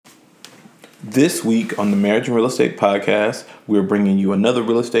This week on the Marriage and Real Estate Podcast, we're bringing you another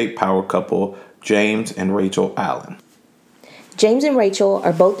real estate power couple, James and Rachel Allen. James and Rachel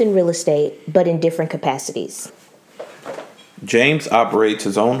are both in real estate, but in different capacities. James operates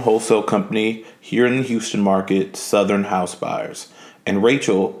his own wholesale company here in the Houston market, Southern House Buyers. And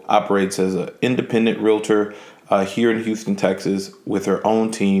Rachel operates as an independent realtor here in Houston, Texas, with her own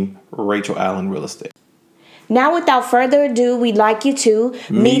team, Rachel Allen Real Estate. Now, without further ado, we'd like you to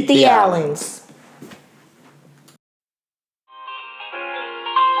meet the Allens.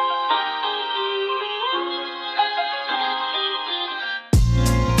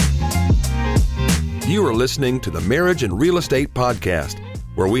 You are listening to the Marriage and Real Estate Podcast,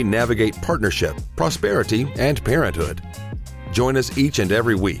 where we navigate partnership, prosperity, and parenthood. Join us each and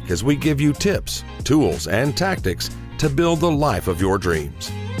every week as we give you tips, tools, and tactics to build the life of your dreams.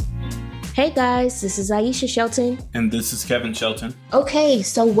 Hey guys, this is Aisha Shelton. And this is Kevin Shelton. Okay,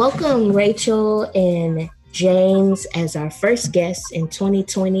 so welcome Rachel and James as our first guests in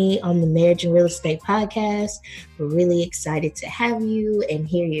 2020 on the Marriage and Real Estate Podcast. We're really excited to have you and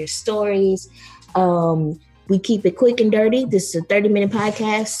hear your stories. We keep it quick and dirty. This is a 30-minute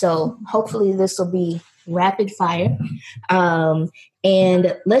podcast, so hopefully this will be rapid fire.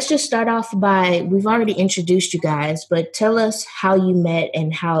 And let's just start off by, we've already introduced you guys, but tell us how you met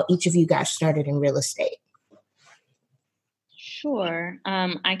and how each of you got started in real estate. Sure.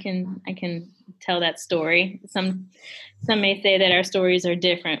 I can tell that story. Some may say that our stories are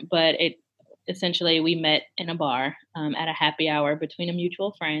different, but essentially we met in a bar at a happy hour between a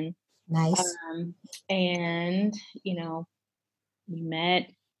mutual friend. Nice. And we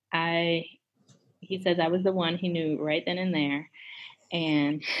met. He says I was the one he knew right then and there.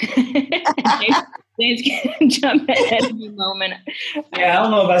 And James can jump in at any moment. Yeah, I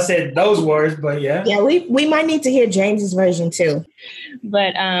don't know if I said those words, but yeah. Yeah, we might need to hear James's version too.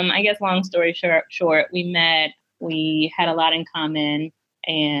 But I guess long story short, we met, we had a lot in common,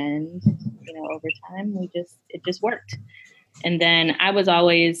 and over time it just worked. And then I was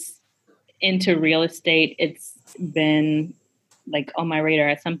always into real estate. It's been like on my radar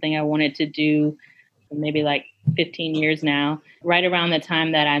as something I wanted to do for maybe like 15 years now. Right around the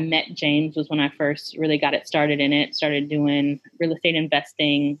time that I met James was when I first really got it started in it, started doing real estate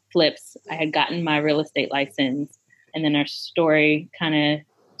investing, flips. I had gotten my real estate license, and then our story kind of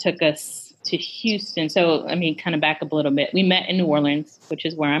took us to Houston. So, kind of back up a little bit. We met in New Orleans, which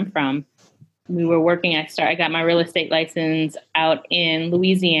is where I'm from. We were working, I got my real estate license out in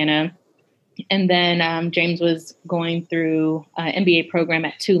Louisiana. And then James was going through an MBA program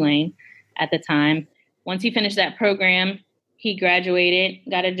at Tulane at the time. Once he finished that program, he graduated,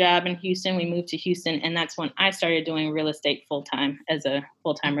 got a job in Houston. We moved to Houston, and that's when I started doing real estate full-time as a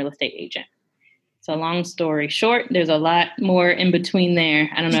full-time real estate agent. So long story short, there's a lot more in between there.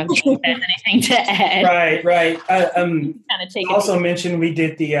 I don't know if James has anything to add. Right. Kind of take it. Also mentioned we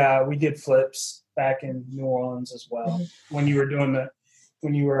did flips back in New Orleans as well. Mm-hmm.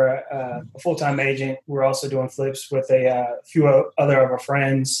 When you were a full-time agent, we were also doing flips with a few other of our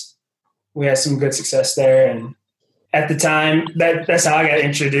friends. We had some good success there. And at the time, that's how I got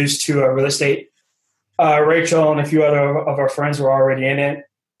introduced to real estate. Rachel and a few other of our friends were already in it.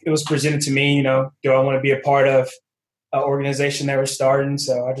 It was presented to me, do I want to be a part of an organization that was starting?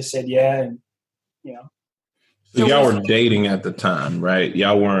 So I just said, yeah. And, So y'all were dating at the time, right?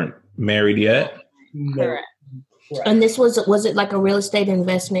 Y'all weren't married yet? No. Correct. Right. And this was it like a real estate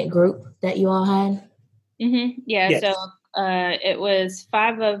investment group that you all had? Mm-hmm. Yeah. Yes. So it was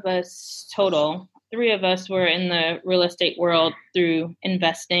 5 of us total. 3 of us were in the real estate world through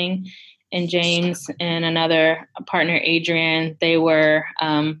investing, and James and another partner, Adrian, they were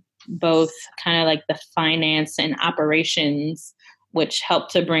both kind of like the finance and operations, which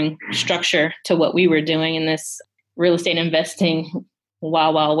helped to bring structure to what we were doing in this real estate investing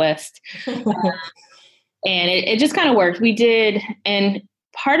Wild West. And it just kind of worked. We did, and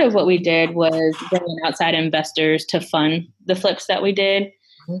part of what we did was bringing outside investors to fund the flips that we did.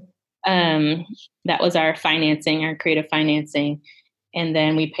 That was our financing, our creative financing. And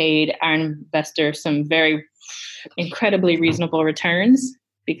then we paid our investors some very incredibly reasonable returns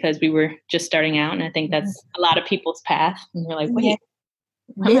because we were just starting out. And I think that's a lot of people's path. And they're like, wait.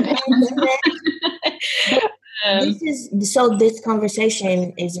 This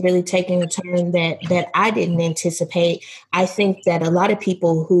conversation is really taking a turn that I didn't anticipate. I think that a lot of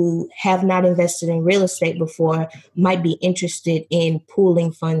people who have not invested in real estate before might be interested in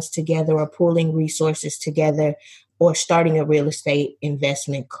pooling funds together or pooling resources together or starting a real estate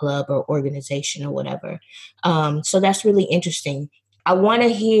investment club or organization or whatever. So that's really interesting. I want to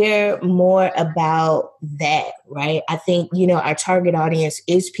hear more about that, right? I think, our target audience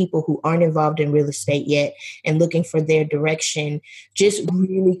is people who aren't involved in real estate yet and looking for their direction. Just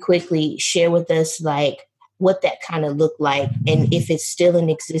really quickly share with us, like, what that kind of looked like, and if it's still in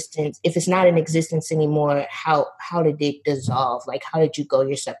existence, if it's not in existence anymore, how did it dissolve? Like, how did you go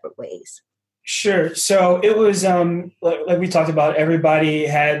your separate ways? Sure. So it was, like we talked about, everybody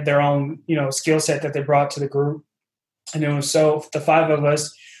had their own, skill set that they brought to the group. And it was, so the five of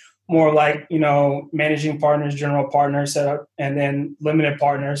us, more like, managing partners, general partners set up, and then limited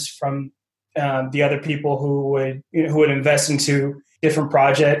partners from the other people who would invest into different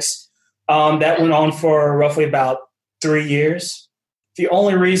projects. That went on for roughly about 3 years. The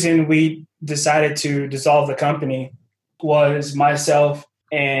only reason we decided to dissolve the company was myself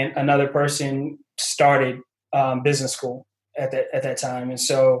and another person started business school at that time. And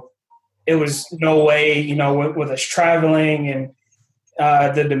so it was no way, with us traveling and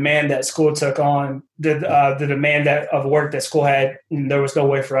the demand that school took on, the demand of work that school had, there was no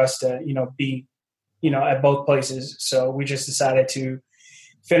way for us to, be, at both places. So we just decided to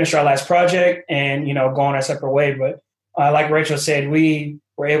finish our last project and, go on our separate way. But like Rachel said, we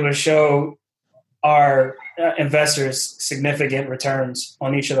were able to show our investors significant returns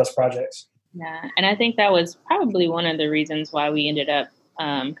on each of those projects. Yeah, and I think that was probably one of the reasons why we ended up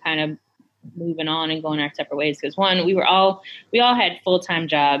kind of moving on and going our separate ways. Because one, we all had full-time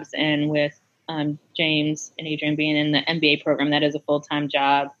jobs, and with James and Adrian being in the MBA program, that is a full-time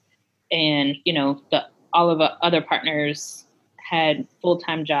job, and all of the other partners had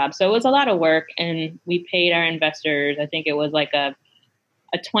full-time jobs, so it was a lot of work, and we paid our investors. I think it was like a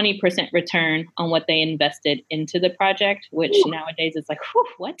 20% return on what they invested into the project, which nowadays is like, whew,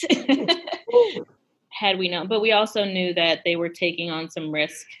 what? Had we known. But we also knew that they were taking on some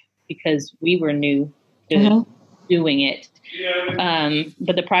risk because we were new to doing it.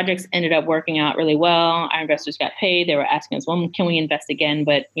 But the projects ended up working out really well. Our investors got paid. They were asking us, well, can we invest again?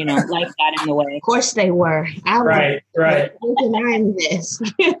 But, life got in the way. Of course they were. Right. Denying this.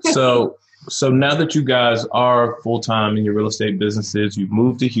 So now that you guys are full-time in your real estate businesses, you've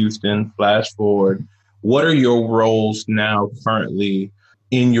moved to Houston, flash forward, what are your roles now currently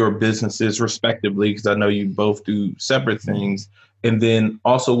in your businesses respectively? Because I know you both do separate things. And then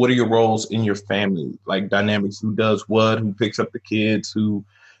also, what are your roles in your family? Like dynamics, who does what, who picks up the kids, who,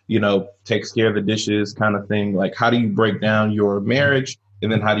 takes care of the dishes kind of thing? Like, how do you break down your marriage?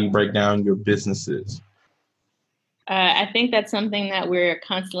 And then how do you break down your businesses? I think that's something that we're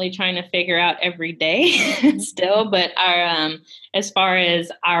constantly trying to figure out every day still. But our as far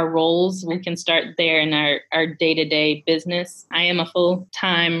as our roles, we can start there in our day-to-day business. I am a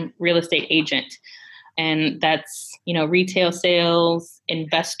full-time real estate agent, and that's, retail sales,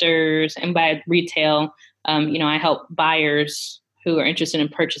 investors. And by retail, I help buyers who are interested in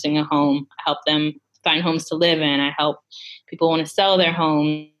purchasing a home. I help them find homes to live in. I help people want to sell their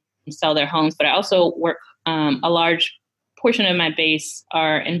homes. But I also work a large portion of my base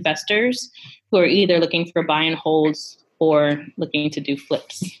are investors who are either looking for buy and holds or looking to do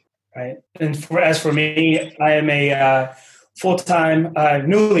flips. Right. And as for me, I am a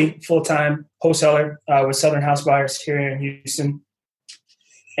newly full-time wholesaler with Southern House Buyers here in Houston.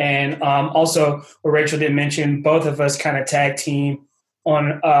 And also, what Rachel did mention, both of us kind of tag team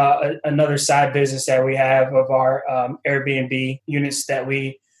on another side business that we have of our Airbnb units that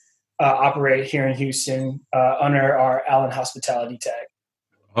we operate here in Houston under our Allen Hospitality tag.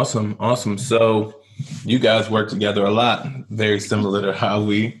 Awesome. So you guys work together a lot, very similar to how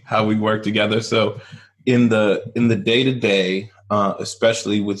we work together. So in the day-to-day,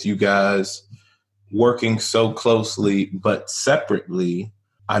 especially with you guys working so closely but separately,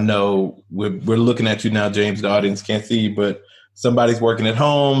 I know we're looking at you now, James. The audience can't see you, but somebody's working at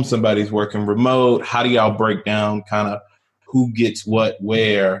home, somebody's working remote. How do y'all break down kind of who gets what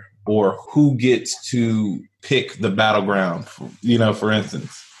where, or who gets to pick the battleground, for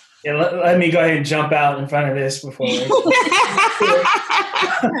instance? Yeah, let me go ahead and jump out in front of this before.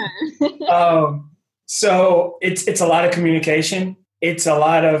 So it's a lot of communication. It's a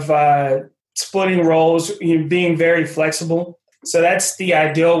lot of splitting roles, being very flexible. So that's the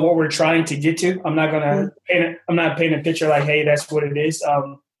ideal, what we're trying to get to. I'm not painting a picture like, hey, that's what it is.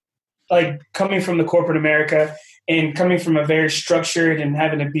 Like coming from the corporate America and coming from a very structured and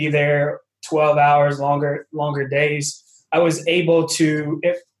having to be there 12 hours, longer days, I was able to,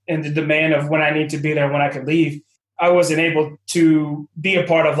 and the demand of when I need to be there, when I could leave, I wasn't able to be a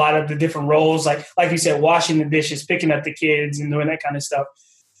part of a lot of the different roles, like you said, washing the dishes, picking up the kids, and doing that kind of stuff.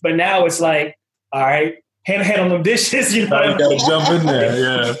 But now it's like, all right, handle them dishes. You gotta jump in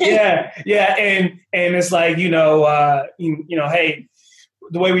there, yeah. yeah, and it's like hey,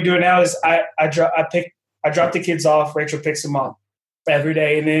 the way we do it now is I drop the kids off. Rachel picks them up every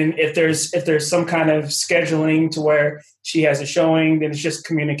day, and then if there's some kind of scheduling to where she has a showing, then it's just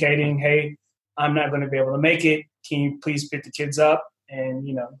communicating. Hey, I'm not going to be able to make it. Can you please pick the kids up and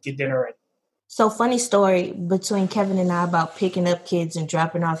get dinner ready? So funny story between Kevin and I about picking up kids and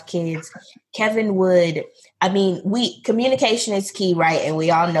dropping off kids. Kevin communication is key, right? And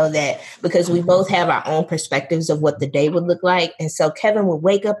we all know that because we both have our own perspectives of what the day would look like. And so Kevin would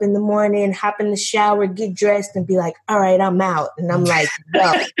wake up in the morning, hop in the shower, get dressed and be like, all right, I'm out. And I'm like,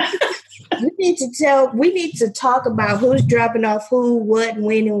 no. We need to talk about who's dropping off who, what,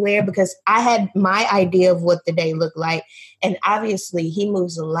 when, and where, because I had my idea of what the day looked like. And obviously he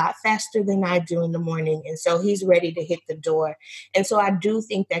moves a lot faster than I do in the morning. And so he's ready to hit the door. And so I do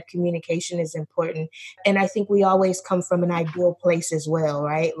think that communication is important. And I think we always come from an ideal place as well,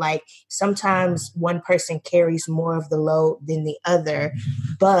 right? Like sometimes one person carries more of the load than the other,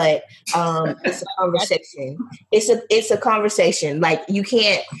 but it's a conversation. It's a conversation. Like you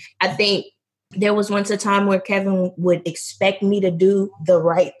can't, I think there was once a time where Kevin would expect me to do the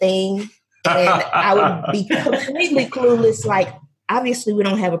right thing. And I would be completely clueless. Like, obviously we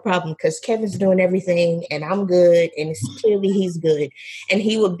don't have a problem because Kevin's doing everything and I'm good. And it's clearly he's good. And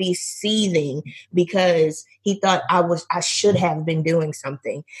he would be seething because he thought I should have been doing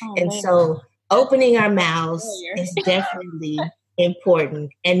something. So opening our mouths is definitely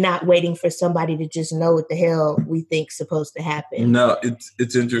important and not waiting for somebody to just know what the hell we think's supposed to happen. No,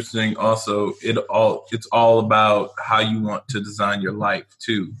 it's interesting. Also, it's all about how you want to design your life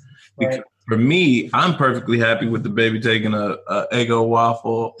too. Because for me, I'm perfectly happy with the baby taking a Eggo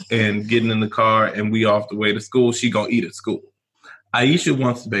waffle and getting in the car and we off the way to school. She gonna eat at school. Aisha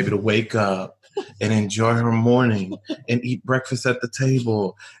wants the baby to wake up and enjoy her morning and eat breakfast at the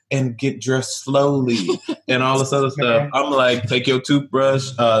table and get dressed slowly and all this other stuff. I'm like, take your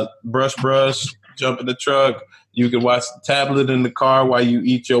toothbrush, brush, jump in the truck. You can watch the tablet in the car while you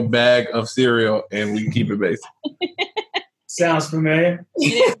eat your bag of cereal and we keep it basic. Sounds familiar.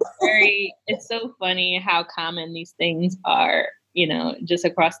 It's so funny how common these things are, just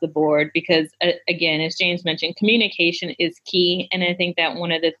across the board, because again, as James mentioned, communication is key. And I think that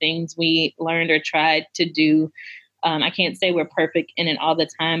one of the things we learned or tried to do, I can't say we're perfect in it all the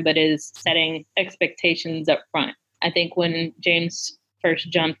time, but is setting expectations up front. I think when James first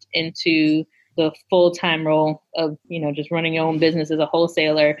jumped into the full-time role of, just running your own business as a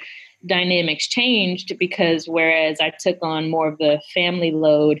wholesaler, dynamics changed because whereas I took on more of the family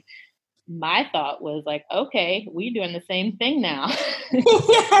load, my thought was like, okay, we doing the same thing now.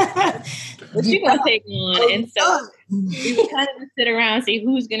 What you gonna take on? And so we would kind of sit around and see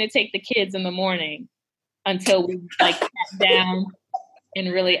who's gonna take the kids in the morning until we sat down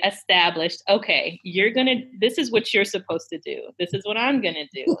and really established, okay, this is what you're supposed to do. This is what I'm gonna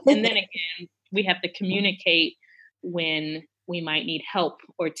do. And then again, we have to communicate when we might need help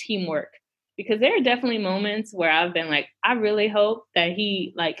or teamwork, because there are definitely moments where I've been like, I really hope that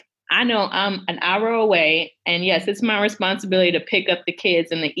I know I'm an hour away and yes, it's my responsibility to pick up the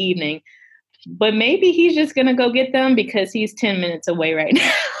kids in the evening, but maybe he's just going to go get them because he's 10 minutes away right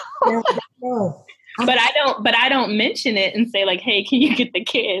now. But I don't mention it and say like, hey, can you get the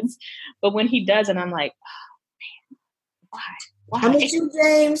kids? But when he does, and I'm like, oh man, why? I mean,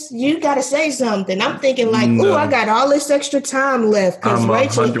 James, you got to say something. I'm thinking like, I got all this extra time left because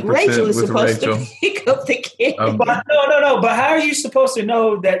Rachel is supposed to pick up the kids. But no. But how are you supposed to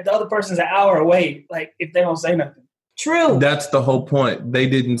know that the other person's an hour away? Like if they don't say nothing. True. That's the whole point. They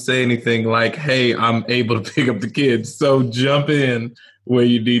didn't say anything like, hey, I'm able to pick up the kids. So jump in where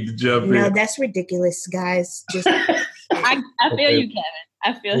you need to jump in. No, that's ridiculous, guys. Just I feel you, Kevin.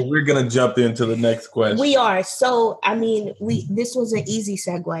 We're going to jump into the next question. We are. So, I mean, this was an easy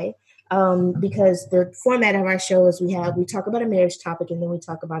segue because the format of our show is we talk about a marriage topic and then we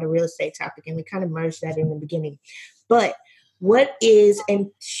talk about a real estate topic, and we kind of merge that in the beginning. But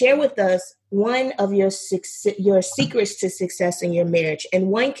and share with us one of your secrets to success in your marriage. And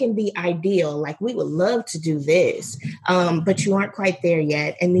one can be ideal, like we would love to do this, but you aren't quite there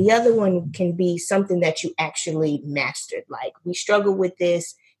yet. And the other one can be something that you actually mastered. Like we struggle with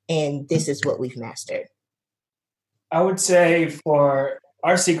this and this is what we've mastered. I would say for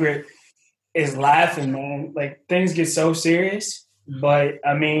our secret is laughing, man. Like things get so serious, but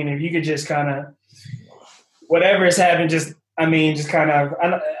I mean, if you could just kind of, whatever is happening, just kind of,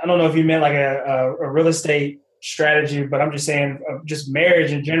 I don't know if you meant like a real estate strategy, but I'm just saying just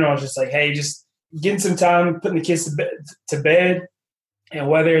marriage in general, just like, hey, just getting some time, putting the kids to bed. And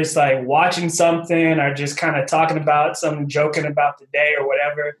whether it's like watching something or just kind of talking about something, joking about the day or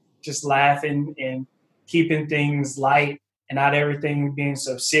whatever, just laughing and keeping things light and not everything being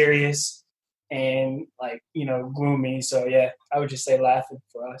so serious and like, gloomy. So yeah, I would just say laughing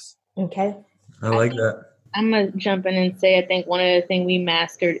for us. Okay. I like that. I'm going to jump in and say, I think one of the things we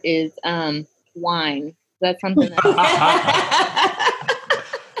mastered is wine. That's something that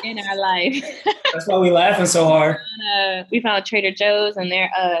in our life. That's why we laughing so hard. We found Trader Joe's and they're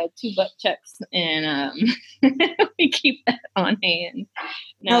 2 buck chucks, and we keep that on hand.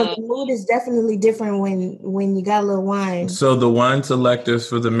 No, the mood is definitely different when you got a little wine. So the wine selectors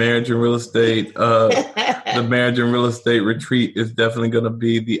for the Marriage and Real Estate, the Marriage and Real Estate retreat is definitely going to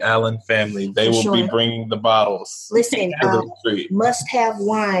be the Allen family. They will be bringing the bottles. Listen, must have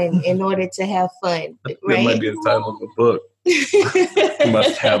wine in order to have fun. Right? That might be the title of a book.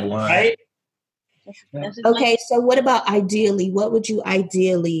 Must have wine. Right? Okay, so what about ideally? What would you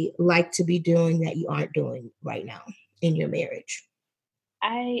ideally like to be doing that you aren't doing right now in your marriage?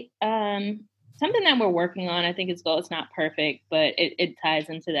 Something that we're working on, I think it's not perfect, but it ties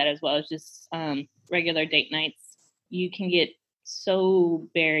into that as well. It's just regular date nights. You can get so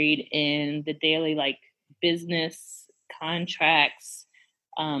buried in the daily business contracts,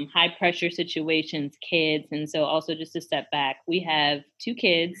 high pressure situations, kids. And so also just to step back, we have 2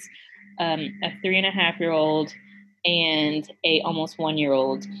 kids, a 3.5-year-old and a almost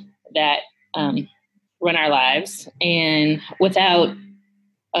 1-year-old that run our lives. And without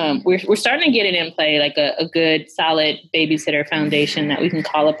we're starting to get it in play, like a good solid babysitter foundation that we can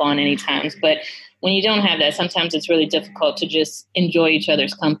call upon any times. But when you don't have that, sometimes it's really difficult to just enjoy each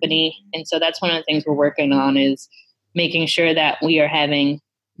other's company. And so that's one of the things we're working on, is making sure that we are having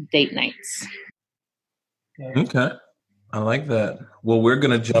date nights. Okay. I like that. Well, we're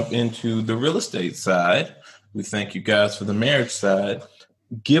going to jump into the real estate side. We thank you guys for the marriage side.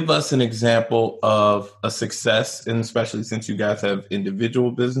 Give us an example of a success, and especially since you guys have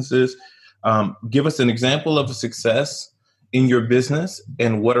individual businesses, give us an example of a success in your business,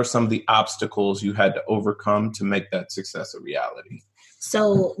 and what are some of the obstacles you had to overcome to make that success a reality?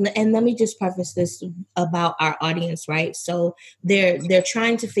 So, and let me just preface this about our audience, right? So they're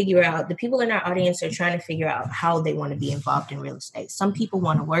trying to figure out, the people in our audience are trying to figure out how they want to be involved in real estate. Some people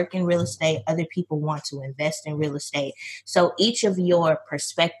want to work in real estate. Other people want to invest in real estate. So each of your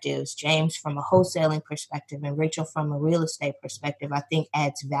perspectives, James from a wholesaling perspective and Rachel from a real estate perspective, I think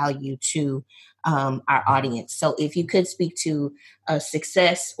adds value to our audience. So if you could speak to a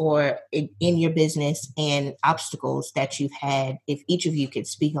success or in your business and obstacles that you've had, if each of you could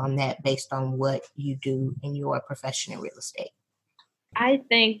speak on that based on what you do in your profession in real estate. I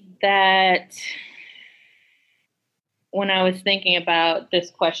think that when I was thinking about this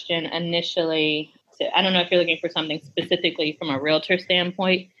question initially, I don't know if you're looking for something specifically from a realtor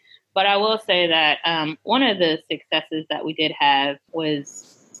standpoint, but I will say that one of the successes that we did have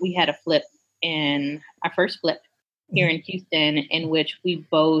was we had a flip in our first flip here in Houston, in which we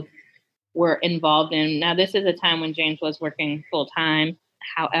both were involved in. Now, this is a time when James was working full time.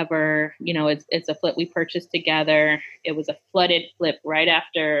 However, it's a flip we purchased together. It was a flooded flip right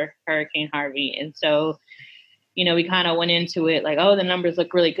after Hurricane Harvey. And so, we kind of went into it like, oh, the numbers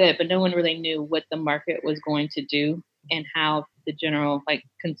look really good, but no one really knew what the market was going to do and how the general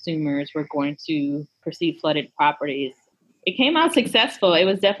consumers were going to perceive flooded properties. It came out successful. It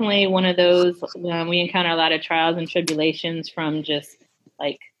was definitely one of those, we encountered a lot of trials and tribulations from just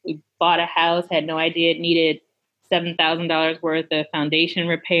we bought a house, had no idea it needed $7,000 worth of foundation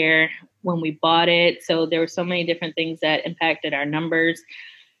repair when we bought it. So there were so many different things that impacted our numbers.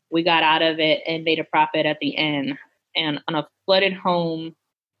 We got out of it and made a profit at the end. And on a flooded home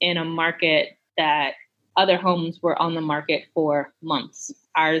in a market that other homes were on the market for months,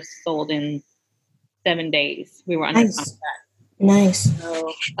 ours sold in 7 days. We were under contract. Nice.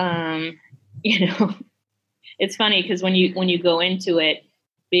 So, it's funny because when you go into it,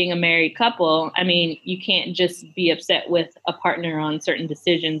 being a married couple, I mean, you can't just be upset with a partner on certain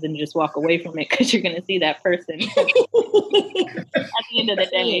decisions and just walk away from it because you're going to see that person at the end of the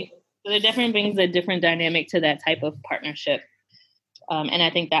day. So it definitely brings a different dynamic to that type of partnership. And I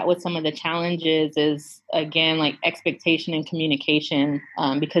think that was some of the challenges is, again, expectation and communication.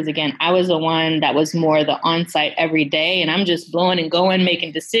 Because, again, I was the one that was more the on-site every day, and I'm just blowing and going,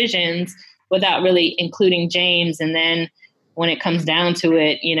 making decisions without really including James. And then when it comes down to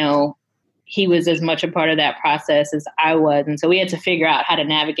it, he was as much a part of that process as I was. And so we had to figure out how to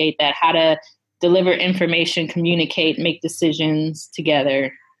navigate that, how to deliver information, communicate, make decisions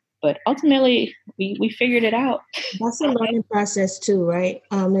together. But ultimately, we figured it out. That's a learning process too, right?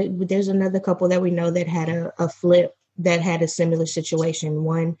 There's another couple that we know that had a flip that had a similar situation.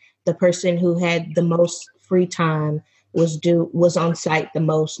 One, the person who had the most free time was on site the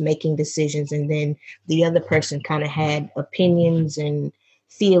most, making decisions, and then the other person kind of had opinions and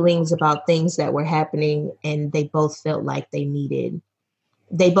feelings about things that were happening, and they both felt like they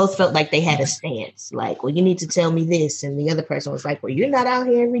had a stance, like, well, you need to tell me this, and the other person was like, well, you're not out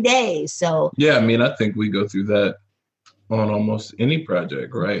here every day. So yeah, I mean, I think we go through that on almost any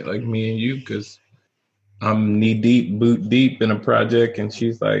project, right? Like me and you, because I'm knee deep, boot deep in a project, and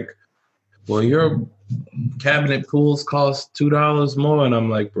she's like, well, your cabinet pools cost $2 more, and I'm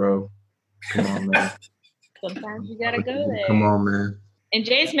like, bro, come on, man. Sometimes you gotta go there. Come on, man. And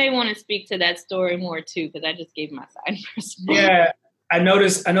Jace may want to speak to that story more too, because I just gave my side first. Yeah, I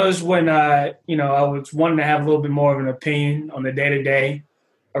noticed when I was wanting to have a little bit more of an opinion on the day to day.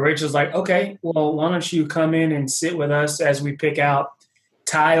 Rachel's like, okay, well, why don't you come in and sit with us as we pick out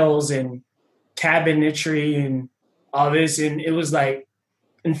tiles and cabinetry and all this, and it was like,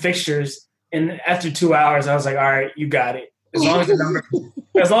 and fixtures. And after 2 hours, I was like, all right, you got it. As long as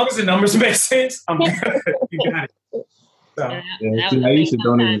the numbers make sense, I'm good. You got it. So, sometimes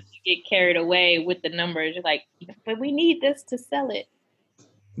you get carried away with the numbers. You're like, but we need this to sell it.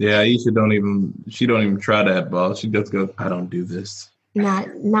 Yeah, Aisha don't even try that ball. She just goes, I don't do this. Not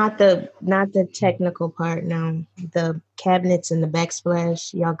the technical part. No, the cabinets and the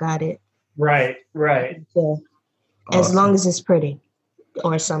backsplash, y'all got it. Right. Yeah. As Awesome. long as it's pretty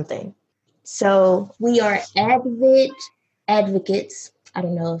or something. So we are advocates. I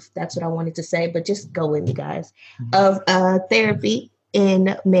don't know if that's what I wanted to say, but just go with me, guys, of therapy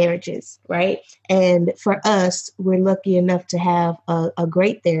in marriages, right? And for us, we're lucky enough to have a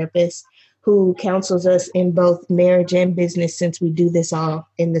great therapist who counsels us in both marriage and business, since we do this all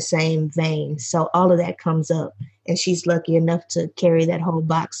in the same vein. So all of that comes up, and she's lucky enough to carry that whole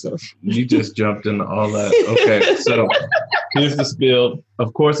box of. You just jumped into all that. Okay, so here's the spiel.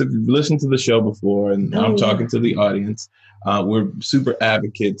 Of course, if you've listened to the show before, and I'm talking to the audience, we're super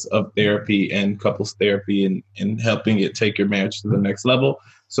advocates of therapy and couples therapy and helping it take your marriage to the next level.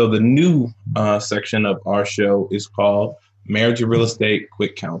 So the new section of our show is called Marriage and Real Estate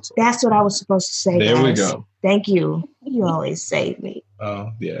Quick Counsel. That's what I was supposed to say. There guys. we go. Thank you. You always save me.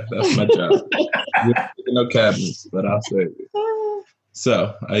 Oh, yeah, that's my job. No cabinets, but I'll save you.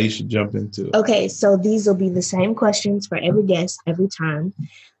 So Aisha, jump into it. Okay, so these will be the same questions for every guest every time.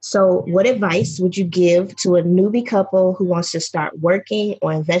 So what advice would you give to a newbie couple who wants to start working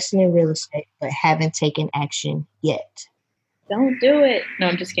or investing in real estate but haven't taken action yet? Don't do it. No,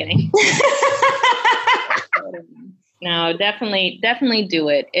 I'm just kidding. No, definitely do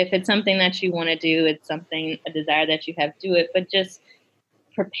it. If it's something that you want to do, it's a desire that you have, do it. But just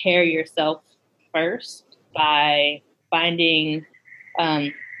prepare yourself first by finding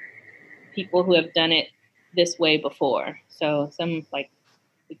people who have done it this way before. So some like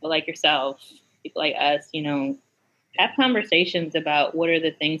people like yourself, people like us, have conversations about what are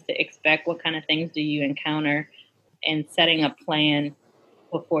the things to expect, what kind of things do you encounter, and setting a plan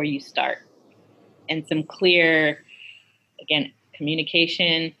before you start. And some clear, again,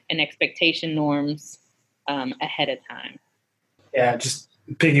 communication and expectation norms ahead of time. Yeah, just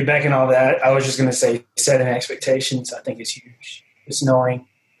piggybacking all that, I was just going to say setting expectations, I think, is huge. It's knowing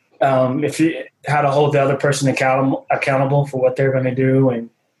how to hold the other person accountable for what they're going to do, and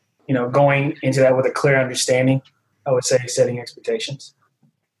going into that with a clear understanding. I would say setting expectations.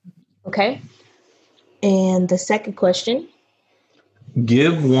 Okay. And the second question.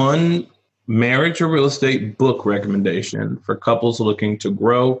 Give one marriage or real estate book recommendation for couples looking to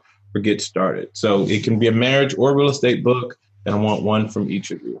grow or get started. So it can be a marriage or real estate book, and I want one from each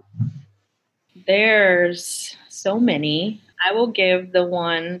of you. There's so many. I will give the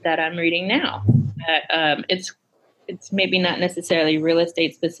one that I'm reading now. It's maybe not necessarily real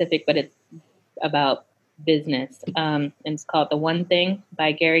estate specific, but it's about business. And it's called The One Thing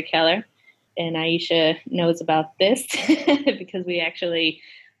by Gary Keller. And Aisha knows about this because we actually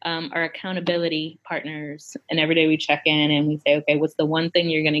are accountability partners. And every day we check in and we say, okay, what's the one thing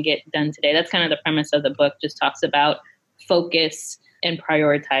you're going to get done today? That's kind of the premise of the book, just talks about focus and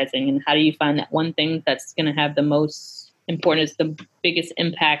prioritizing, and how do you find that one thing that's going to have the most importance, the biggest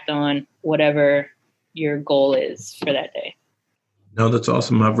impact on whatever your goal is for that day. No, that's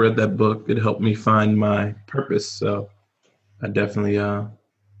awesome. I've read that book. It helped me find my purpose. So I definitely, I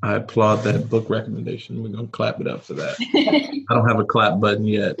applaud that book recommendation. We're going to clap it up for that. I don't have a clap button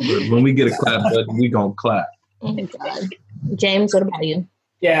yet, but when we get a clap button, we're going to clap. Oh my God. James, what about you?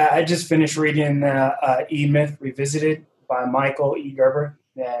 Yeah, I just finished reading E-Myth Revisited by Michael E. Gerber.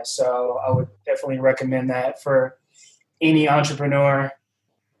 Yeah, so I would definitely recommend that for any entrepreneur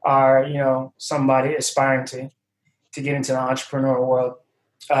or, somebody aspiring to get into the entrepreneur world.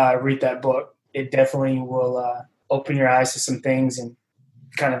 Read that book. It definitely will open your eyes to some things and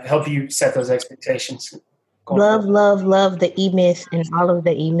kind of help you set those expectations. Love the E-Myth and all of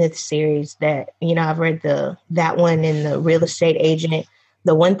the E-Myth series that, I've read that one and the Real Estate Agent.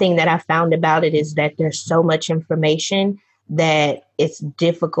 The one thing that I found about it is that there's so much information that it's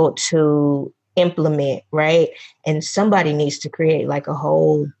difficult to implement, right? And somebody needs to create like a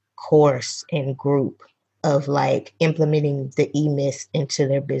whole course and group of like implementing the E-Myth into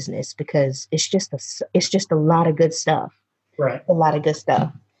their business, because it's just a lot of good stuff. Right. A lot of good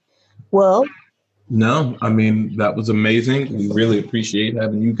stuff. Well, no, I mean, that was amazing. We really appreciate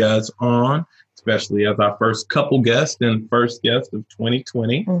having you guys on, especially as our first couple guests and first guest of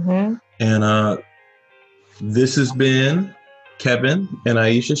 2020. Mm-hmm. And this has been Kevin and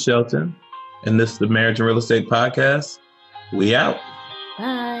Aisha Shelton, and this is the Marriage and Real Estate Podcast. We out.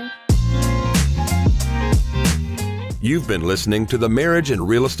 Bye. You've been listening to the Marriage and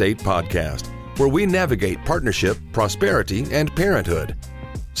Real Estate Podcast, where we navigate partnership, prosperity, and parenthood.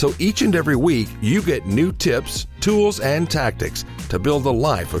 So each and every week, you get new tips, tools, and tactics to build the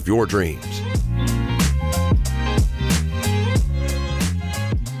life of your dreams.